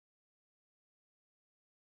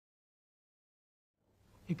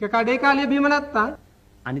එක කඩේ කාලිය බීම නැත්තම්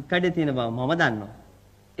අනිත් කඩේ තියෙන බව මම දන්නවා.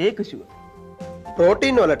 ඒක ෂුවර්.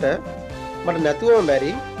 ප්‍රෝටීන් වලට මට නැතුවම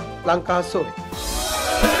බැරි Lanka සෝයි.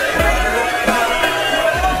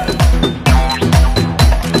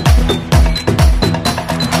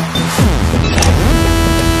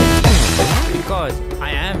 Because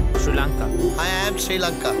I am Sri Lanka. I am Sri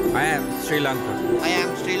Lanka. I am Sri Lanka. I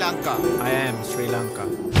am Sri Lanka. I am Sri Lanka.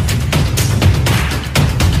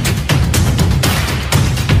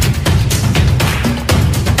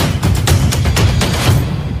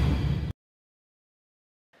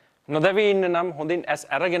 නොදැවී ඉන්න නම් හොඳින් ඇස්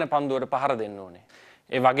අරගෙන පන්දුවට පහර දෙන්න ඕනේ.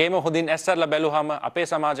 ඒ වගේම හොඳින් ඇස් අරලා බැලුවම අපේ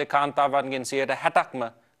සමාජයේ කාන්තාවන්ගෙන් 60%ක්ම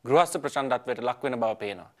ගෘහස්ත ප්‍රචණ්ඩත්වයට ලක් වෙන බව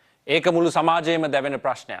පේනවා. ඒක මුළු සමාජයේම දැවෙන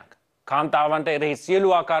ප්‍රශ්නයක්. කාන්තාවන්ට එරෙහි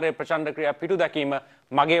සියලු ආකාරයේ ප්‍රචණ්ඩ ක්‍රියා පිටු දැකීම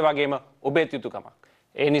මගේ වගේම ඔබේ යුතුයකමක්.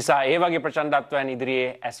 ඒ නිසා ඒ වගේ ප්‍රචණ්ඩත්වයන් ඉදිරියේ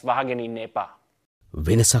ඇස් වහගෙන ඉන්න එපා.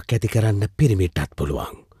 වෙනසක් ඇති කරන්න පිරිමිටත්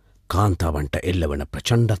පුළුවන්. කාන්තාවන්ට එල්ලවන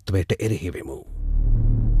ප්‍රචණ්ඩත්වයට එරෙහි වෙමු.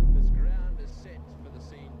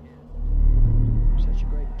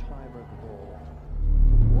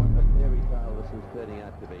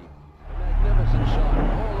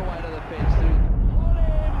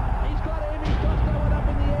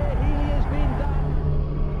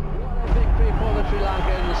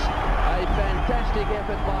 Fantastic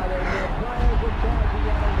effort by them. Their players were charging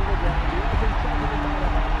out onto the ground. The open second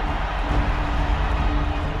and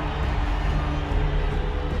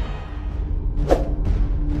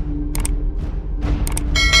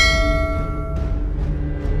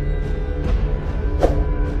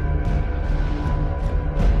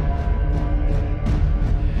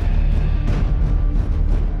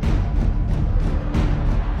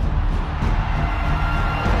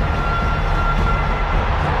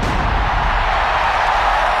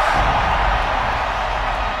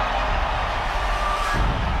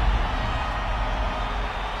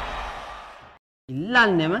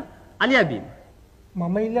ඉල්ලන්නෙම අලියා බීම.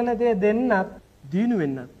 මම ඉල්ලන දේ දෙන්නත් දීනු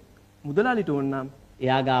වෙන්නත් මුදලාලිට ඕන නම්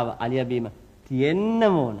එයා ගාව අලියා බීම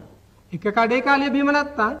තියෙන්නම ඕන. එක කඩේ කාලිය බීම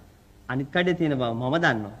නැත්තම් අනිත් කඩේ තියෙන බව මම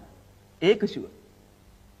දන්නවා. ඒක ෂුවර්.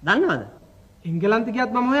 දන්නවද? එංගලන්ත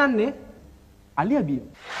ගියත් මම හොයන්නේ අලියා බීම.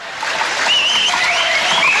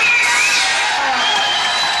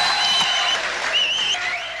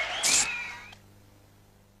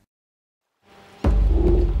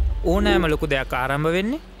 ඕනෑම ලොකු දෙයක් ආරම්භ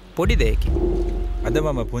වෙන්නේ පොඩි දෙයකින්. අද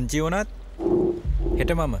මම පුංචි වුණත්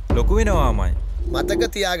හෙට මම ලොකු වෙනවාමයි. මතක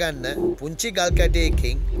තියාගන්න පුංචි ගල්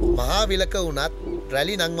කැටයකින් මහා විලක වුණත්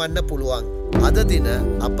රැලි නංවන්න පුළුවන්. අද දින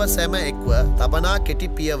අප සැම එක්ව තබනා කෙටි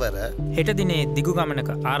පියවර හෙට දිනේ දිගු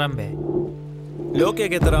ගමනක ආරම්භයයි.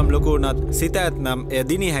 ලෝකයේ තරම් ලොකු වුණත් සිත ඇතනම් එය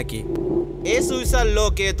දිනිය හැකි. ඒ සුවිසල්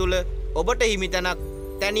ලෝකයේ තුල ඔබට හිමිතැනක්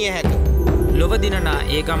තැනිය හැක. ලොව දිනනා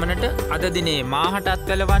ඒ ගමනට අද දිනේ මාහට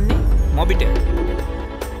අත්වැලවන්නේ මොබිටෙල්.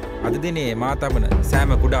 අද දිනේ මා තබන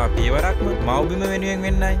සෑම කුඩා පියවරක්ම මව්බිම වෙනුවෙන්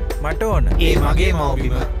වෙන්නයි මට ඕන. ඒ මගේ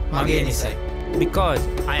මව්බිම මගේ නිසයි. Because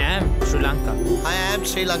I am Sri Lanka. I am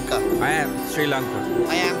Sri Lanka. I am Sri Lanka.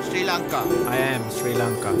 I am Sri Lanka. I am Sri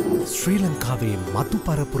Lanka. ශ්‍රී ලංකාවේ මතු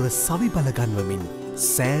පරපුර සවි බලගන්වමින්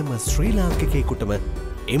සෑම ශ්‍රී ලාංකිකයෙකුටම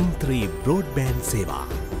M3 බ්‍රෝඩ්බෑන්ඩ් සේවා.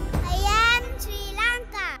 I am Sri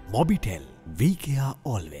Lanka. Mobitel we care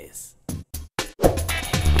always.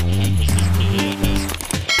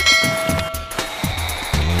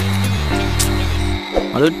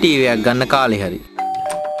 අලුත් ටීවී එකක් ගන්න කාලේ හරි.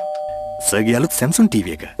 සර්ගේ අලුත් Samsung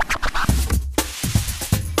TV එක.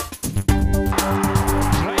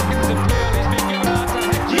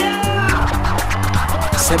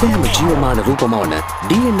 සැබෑම ජීවමාන රූපමවන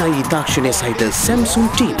DNI තාක්ෂණය සහිත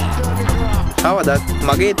Samsung TV. කවදත්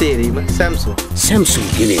මගේ තේරීම Samsung. Samsung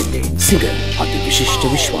ගෙනෙන්නේ සිග අති විශිෂ්ට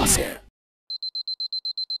විශ්වාසය.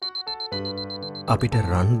 අපිට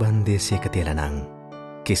රන් බන්දේසියක තියලා නම්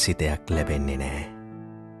කිසි දෙයක් ලැබෙන්නේ නැහැ.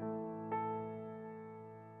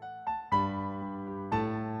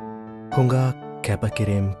 හුඟා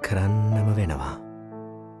කැපකිරීම් කරන්නම වෙනවා.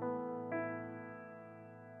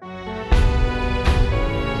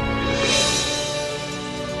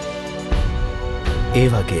 ඒ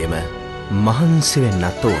වගේම මහන්සි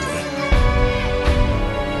වෙන්නත් ඕනේ.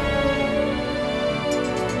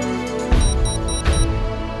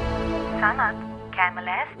 සනත් කැම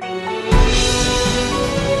ලෑස්ති.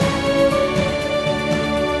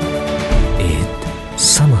 ඒත්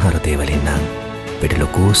සමහර දේවලින් නම් පිට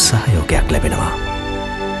ලොකු සහයෝගයක් ලැබෙනවා.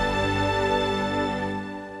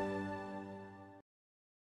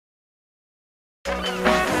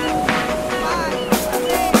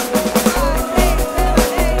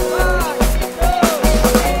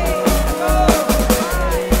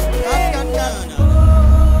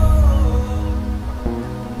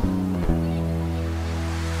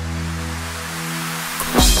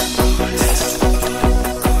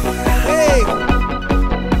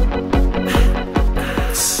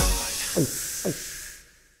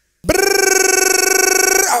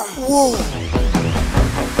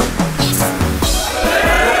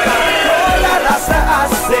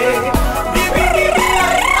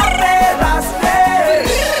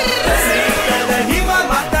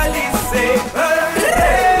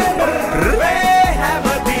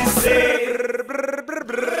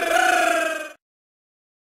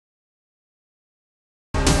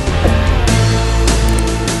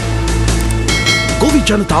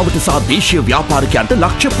 ජනතාවට සහ දේශීය ව්‍යාපාරිකයන්ට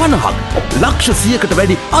ලක්ෂ 50ක්, ලක්ෂ 100කට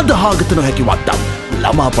වැඩි අදහාගත නොහැකි වට්ටම්.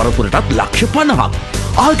 ළමා පරපුරටත් ලක්ෂ 50ක්.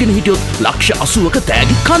 ආගෙන හිටියොත් ලක්ෂ 80ක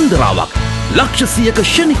තෑගි කන්දරාවක්. ලක්ෂ 100ක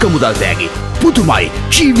ෂණික මුදල් තෑගි. පුදුමයි,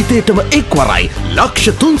 ජීවිතේටම එක්වරයි.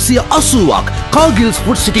 ලක්ෂ 380ක්. කාගිල්ස්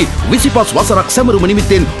ෆුඩ් සිටි 25 වසරක් සැමරුම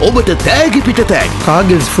නිමිත්තෙන් ඔබට තෑගි පිට තෑගි.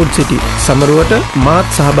 කාගිල්ස් ෆුඩ් සිටි සමරුවට මාත්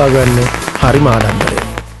සහභාගී වෙන්න හරිම ආඩම්බරයි.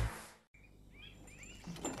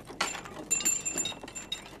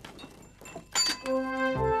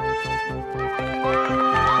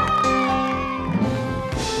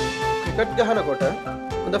 ක්‍රිකට් ගහනකොට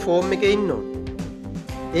හොඳ ෆෝම් එකේ ඉන්න ඕන.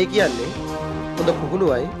 ඒ කියන්නේ හොඳ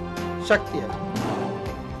පුහුණුවයි ශක්තියයි.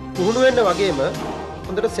 පුහුණු වෙන්න වගේම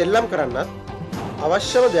හොඳට සෙල්ලම් කරන්නත්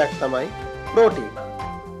අවශ්‍යම දෙයක් තමයි ප්‍රෝටීන්.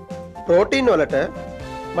 ප්‍රෝටීන් වලට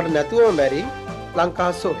මට නැතුවම බැරි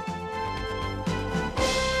Lanka සෝය.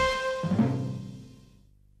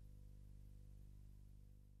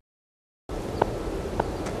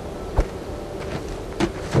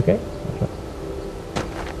 Okay.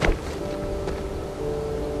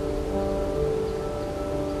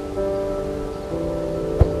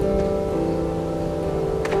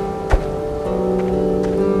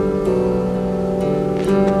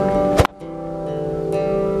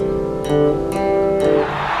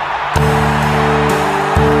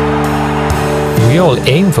 We all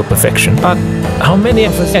aim for perfection, but how many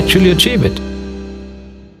of us actually achieve it?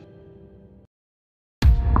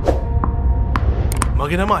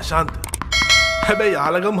 මගේ නම අශාන්ත. හැබැයි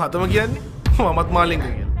යාළගම හතම කියන්නේ මමත් මාලිංග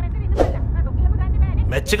කියලා.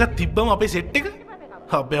 මැච් එකක් තිබ්බම අපේ සෙට් එක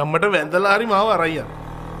අපේ අම්මට වැඳලා හරි මාව අරන් යනවා.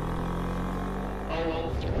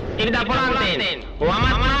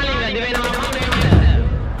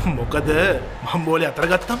 මොකද මම බෝලේ අතර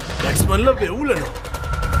ගත්තම බැට්ස්මන්ලා වෙවුලනවා.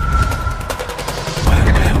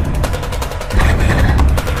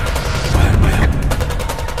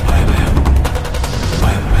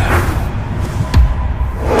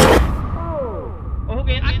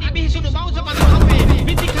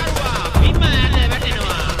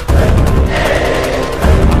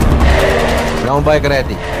 ගම බය කර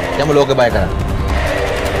ඇති. යම ලෝක බය කරන්න.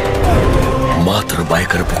 මාතර බය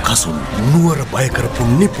කරපු කසුන්, නුවර බය කරපු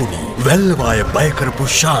නිපුණි, වැල්ලවාය බය කරපු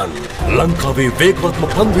ශාන්. ලංකාවේ වේගවත්ම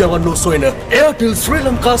පන්දු යවන්නෝ සොයන Airtel Sri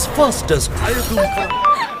Lanka's fastest අයතුම් කරන.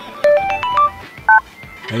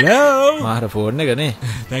 Hello. මාර ෆෝන් එක නේ.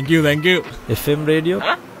 Thank you. FM radio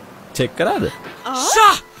check කරාද?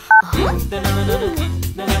 ෂා.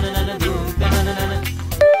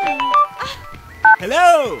 Hello.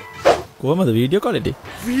 කොහමද වීඩියෝ ක්වලිටි?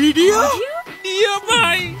 Video?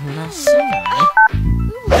 නියමයි.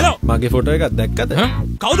 Hello. මගේ ෆොටෝ එකක් දැක්කද?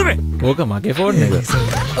 කවුද මේ? ඕක මගේ ෆෝන් එක.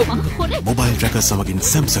 මොබයිල් ට්‍රැකර් සමගින්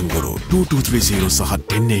Samsung Guru 2230 සහ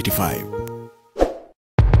 1085.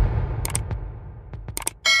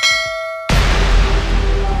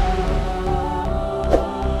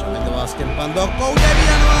 පන්දුවක් පවුල් ඇවි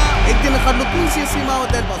යනවා. එක් දින කඩලු 300 සීමාව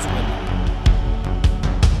දැන් පසු කරනවා.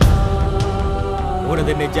 ඕන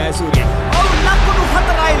දෙන්නේ ජයසූරිය. ඔව් ලකුණු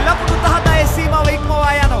 4යි ලකුණු 10යි සීමාව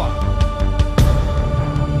ඉක්මවා යනවා.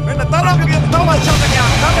 මෙන්න තරංගගේ තව ශතකයක්.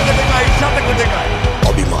 ශතක දෙකයි.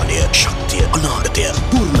 අභිමානය, ශක්තිය, අනාගතය,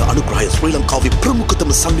 පූර්ණ අනුග්‍රහය ශ්‍රී ලංකාවේ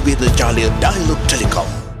ප්‍රමුඛතම සංනිවේදන ජාලය ඩයලොග් ටෙලිකොම්.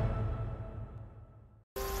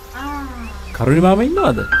 කරුණි මාම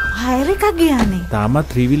ඉන්නවද? හයර් එකක් ගියානේ. තාමත්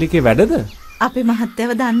ත්‍රිවිල් එකේ වැඩද? අපේ මහත්තයව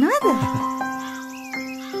දන්නවද?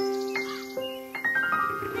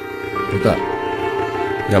 පුතා.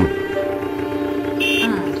 යම්.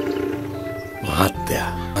 මහත්තයා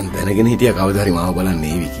මං දැනගෙන හිටියා කවදා හරි මාව බලන්න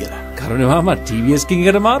එවි කියලා. කරුණි මාම TVS King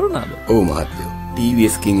එකට මාරු වුණාද? ඔව් මහත්තයෝ.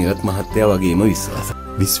 TVS King එකත් මහත්තයා වගේම විශ්වාසයි.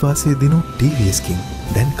 විශ්වාසයේ දිනු TVS King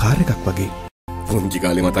දැන් කාර් එකක් වගේ. පුංචි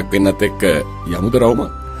කාලේ මතක් වෙන්නත් එක්ක යමුද රවුම?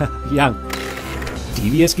 යම්.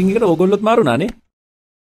 TVS King එකට ඕගොල්ලොත් මාරු වුණානේ.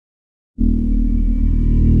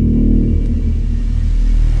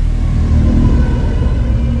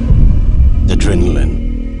 Adrenaline,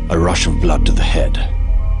 a rush of blood to the head.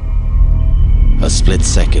 A split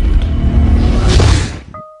second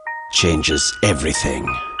changes everything.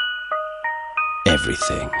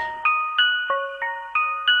 Everything.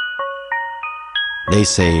 They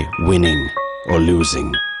say winning or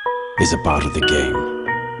losing is a part of the game.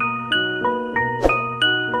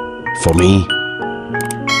 For me,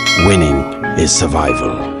 winning is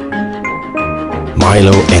survival.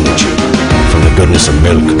 Milo Energy, from the goodness of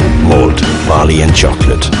milk, malt, barley and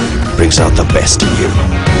chocolate, brings out the best in you.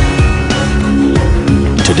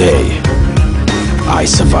 Today, I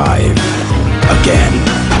survive again.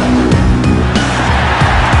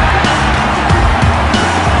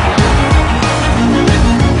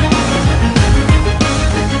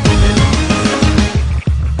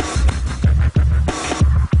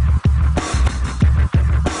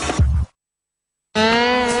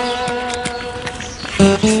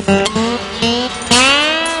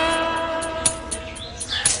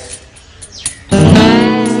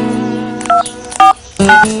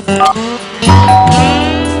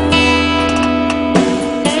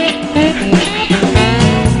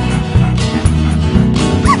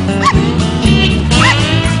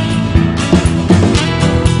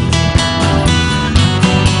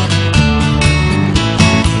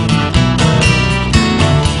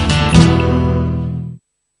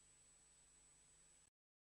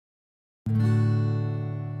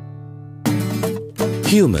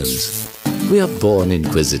 Humans, we are born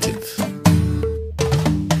inquisitive.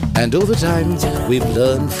 And over time, we've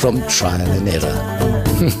learned from trial and error.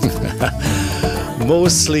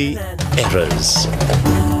 Mostly errors.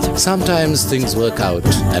 Sometimes things work out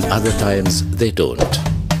and other times they don't.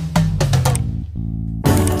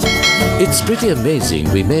 It's pretty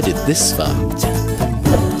amazing we made it this far,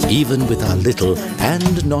 even with our little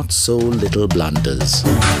and not so little blunders.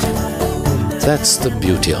 That's the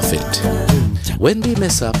beauty of it. When we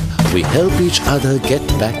mess up, we help each other get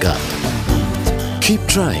back up. Keep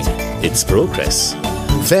trying. It's progress.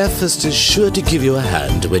 Fairfist is sure to give you a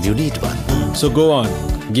hand when you need one. So go on,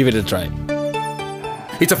 give it a try.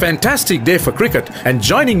 It's a fantastic day for cricket, and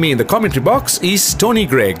joining me in the commentary box is Tony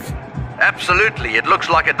Gregg. Absolutely. It looks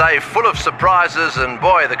like a day full of surprises, and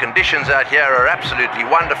boy, the conditions out here are absolutely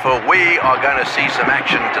wonderful. We are going to see some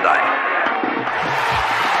action today.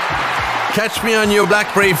 Catch me on your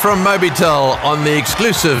BlackBerry from Mobitel on the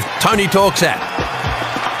exclusive Tony Talks app.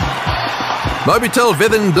 Mobitel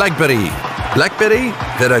Vithin BlackBerry. BlackBerry,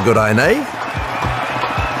 very good eye, eh?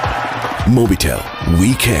 Mobitel,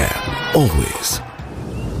 we care, always.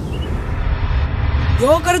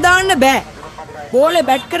 යෝකර දාන්න බෑ. බෝලේ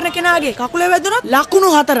bat කරන කෙනාගේ කකුලේ වැදුනොත් ලකුණු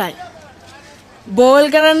 4යි. Ball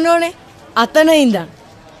කරන්න ඕනේ අතන ඉඳන්.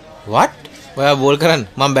 What? ඔයා බෝල් කරන්න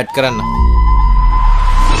මම බැට් කරන්න.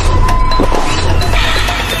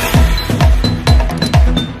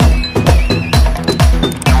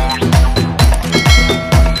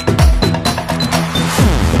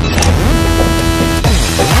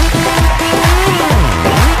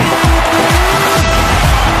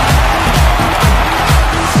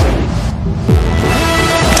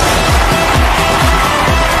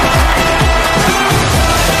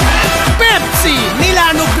 Pepsi, Nila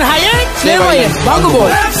Nugrahayan, Flavor, Bongo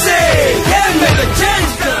Ball.